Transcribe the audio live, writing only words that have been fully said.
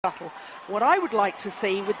shuttle. What I would like to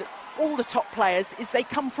see with all the top players is they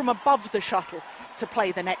come from above the shuttle to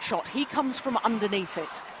play the net shot. He comes from underneath it.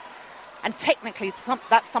 And technically,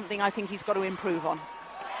 that's something I think he's got to improve on.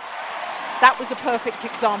 That was a perfect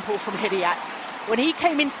example from Hidayat. When he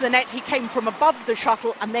came into the net, he came from above the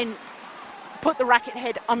shuttle and then put the racket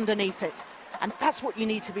head underneath it. And that's what you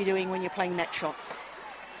need to be doing when you're playing net shots.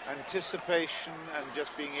 Anticipation and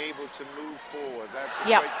just being able to move forward. That's a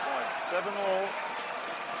Yep. great point. 7-all.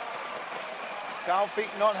 Taufik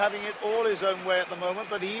not having it all his own way at the moment,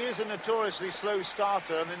 but he is a notoriously slow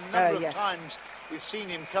starter, and a number of times we've seen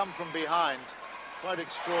him come from behind. Quite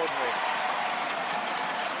extraordinary.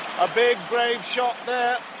 A big, brave shot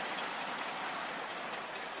there.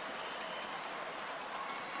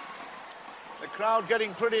 The crowd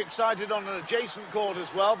getting pretty excited on an adjacent court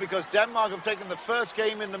as well, because Denmark have taken the first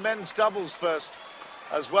game in the men's doubles first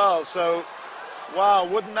as well. So, wow,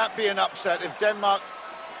 wouldn't that be an upset if Denmark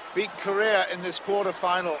beat Korea in this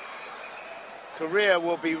quarter-final? Korea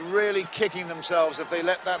will be really kicking themselves if they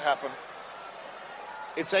let that happen.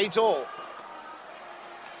 It's 8-all.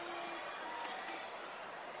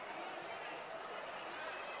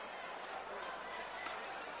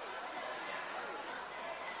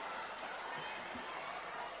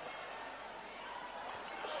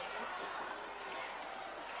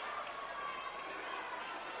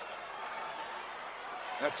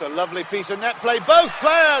 That's a lovely piece of net play. Both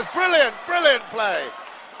players, brilliant, brilliant play.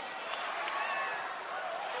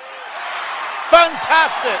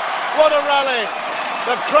 Fantastic, what a rally.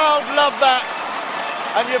 The crowd love that.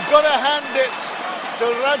 And you've got to hand it to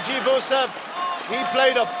Rajiv OUSEPH. He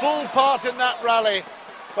played a full part in that rally,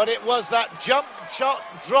 but it was that jump shot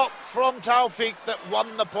drop from Taufik that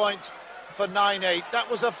won the point for 9-8. That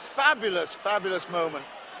was a fabulous, fabulous moment.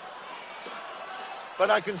 But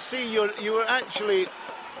I can see you were actually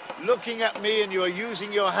looking at me and you are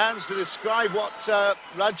using your hands to describe what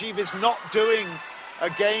Rajiv is not doing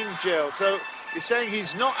again, Jill. So you're saying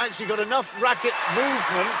he's not actually got enough racket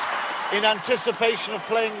movement in anticipation of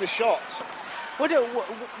playing the shot.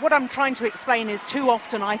 What I'm trying to explain is too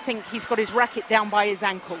often I think he's got his racket down by his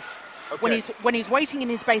ankles. Okay. When he's waiting in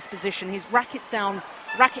his base position, his racket's down,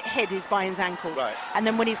 racket head is by his ankles. Right. And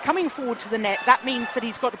then when he's coming forward to the net, that means that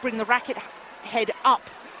he's got to bring the racket head up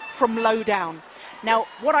from low down. Now,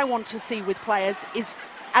 what I want to see with players is,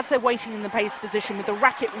 as they're waiting in the base position with the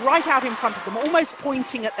racket right out in front of them, almost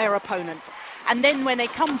pointing at their opponent. And then when they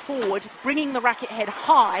come forward, bringing the racket head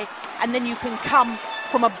high, and then you can come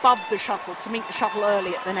from above the shuttle to meet the shuttle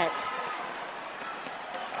early at the net.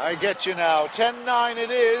 I get you now. 10-9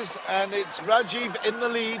 it is, and it's Rajiv in the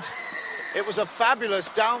lead. It was a fabulous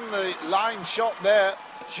down-the-line shot there,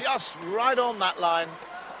 just right on that line,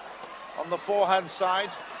 on the forehand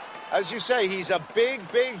side. As you say, he's a big,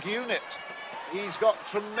 big unit. He's got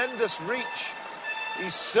tremendous reach.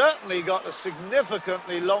 He's certainly got a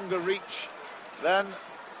significantly longer reach than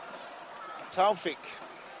Taufik.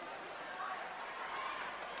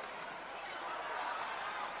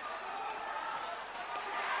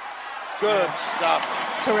 Good stuff.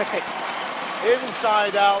 Terrific.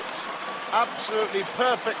 Inside out. Absolutely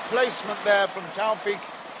perfect placement there from Taufik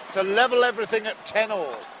to level everything at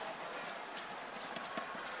 10-all.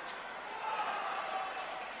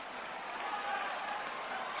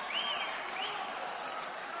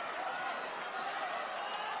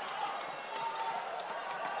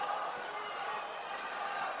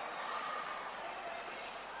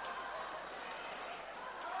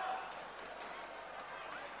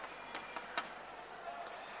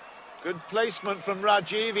 Good placement from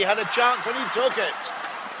Rajiv. He had a chance and he took it.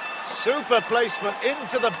 Super placement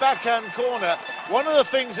into the backhand corner. One of the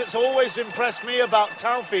things that's always impressed me about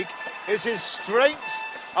Taufik is his strength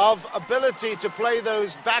of ability to play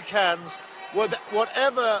those backhands with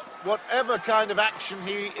whatever kind of action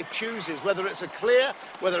he chooses, whether it's a clear,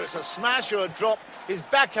 whether it's a smash or a drop. His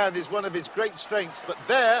backhand is one of his great strengths, but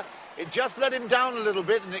there it just let him down a little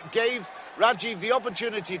bit and it gave Rajiv the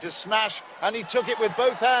opportunity to smash, and he took it with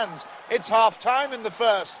both hands. It's half-time in the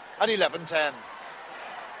first, and 11-10.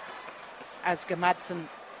 Asger Madsen,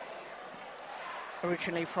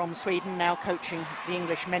 originally from Sweden, now coaching the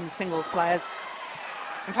English men's singles players.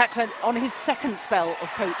 In fact, on his second spell of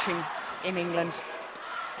coaching in England.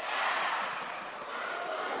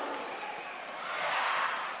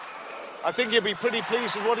 I think he'll be pretty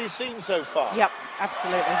pleased with what he's seen so far. Yep,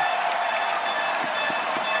 absolutely.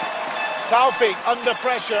 Taufik under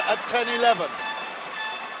pressure at 10-11.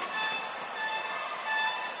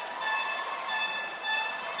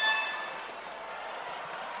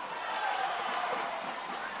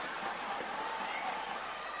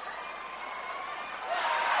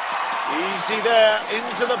 easy there,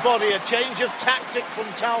 into the body. A change of tactic from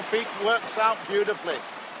Taufik works out beautifully.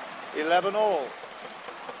 11 all.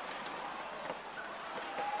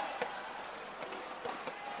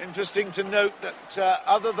 Interesting to note that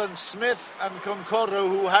other than Smith and Concoro,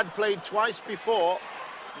 who had played twice before,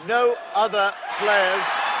 no other players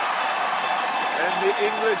in the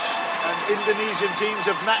English and Indonesian teams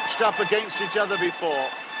have matched up against each other before.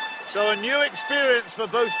 So a new experience for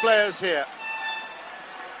both players here.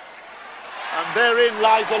 And therein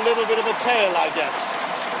lies a little bit of a tale, I guess.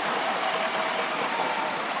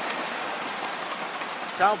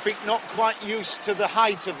 Taufik not quite used to the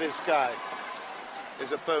height of this guy,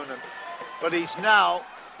 his opponent, but he's now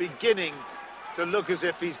beginning to look as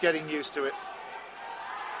if he's getting used to it.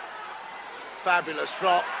 Fabulous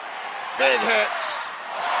drop, big hits.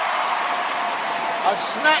 A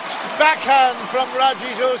snatched backhand from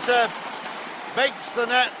Rajiv OUSEPH makes the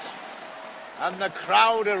net, and the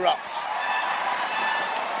crowd erupt.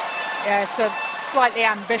 Yeah, it's a slightly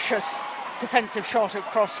ambitious defensive shot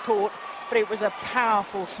across court, but it was a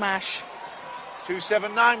powerful smash.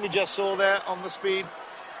 279 we just saw there on the speed.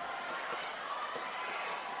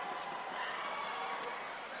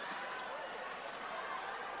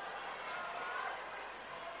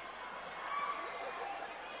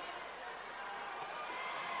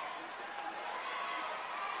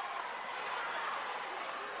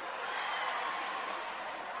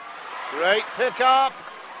 Great pick-up.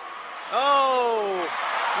 Oh,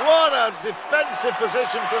 what a defensive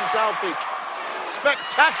position from Taufik.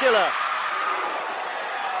 Spectacular.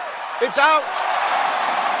 It's out.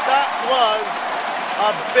 That was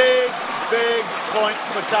a big, big point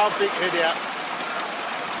for Taufik Hidayat.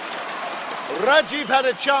 Rajiv had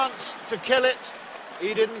a chance to kill it.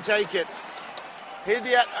 He didn't take it.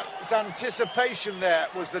 Hidayat's anticipation there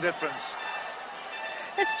was the difference.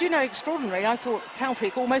 It's, you know, extraordinary. I thought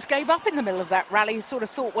Taufik almost gave up in the middle of that rally. He sort of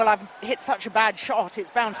thought, well, I've hit such a bad shot,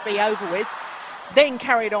 it's bound to be over with. Then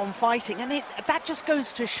carried on fighting. And that just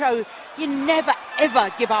goes to show you never,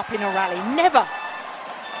 ever give up in a rally. Never.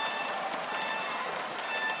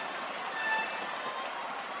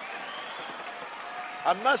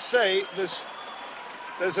 I must say,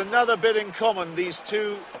 there's another bit in common, these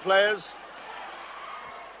two players.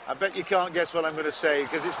 I bet you can't guess what I'm going to say,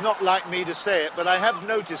 because it's not like me to say it, but I have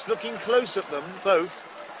noticed, looking close at them both,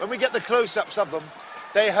 when we get the close-ups of them,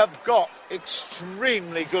 they have got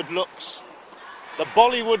extremely good looks. The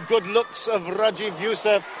Bollywood good looks of Rajiv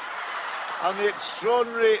OUSEPH and the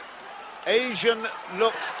extraordinary Asian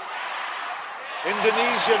look,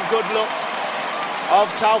 Indonesian good look of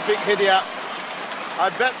Taufik Hidayat. I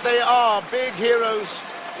bet they are big heroes,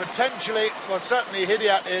 potentially. Well, certainly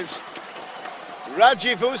Hidayat is.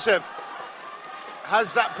 Rajiv OUSEPH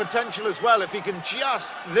has that potential as well, if he can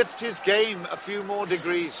just lift his game a few more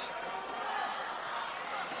degrees.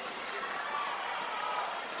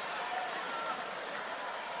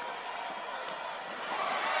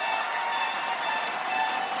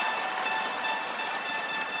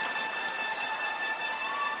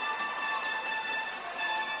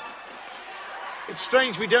 It's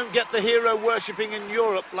strange we don't get the hero worshipping in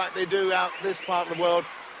Europe like they do out this part of the world.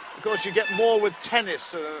 Of course, you get more with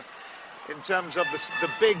tennis in terms of the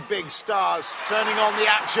big, big stars turning on the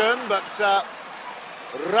action, but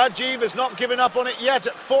Rajiv has not given up on it yet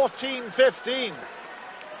at 14-15.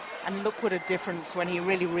 And look what a difference when he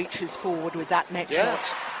really reaches forward with that next shot.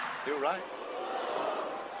 You're right.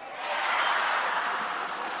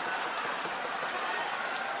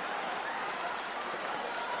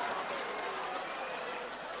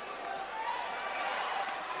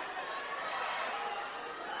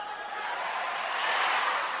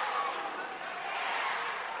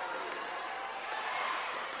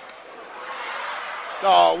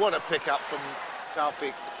 Oh, what a pick-up from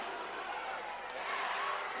Taufik.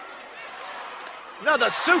 Another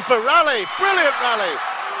super rally, brilliant rally.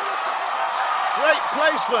 Great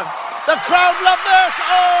placement. The crowd love this.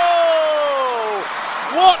 Oh,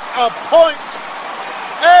 what a point.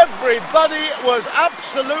 Everybody was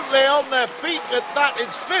absolutely on their feet at that.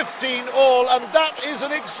 It's 15 all, and that is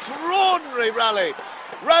an extraordinary rally.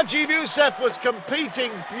 Rajiv OUSEPH was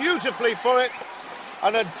competing beautifully for it.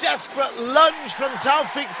 And a desperate lunge from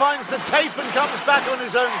Taufik finds the tape and comes back on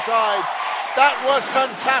his own side. That was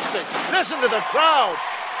fantastic. Listen to the crowd.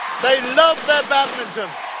 They love their badminton.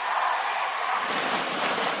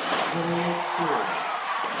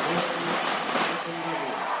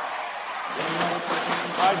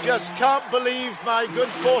 I just can't believe my good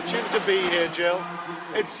fortune to be here, Jill.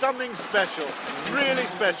 It's something special, really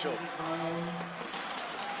special.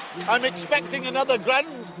 I'm expecting another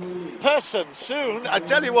grand person soon. I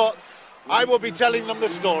tell you what, I will be telling them the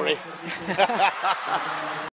story.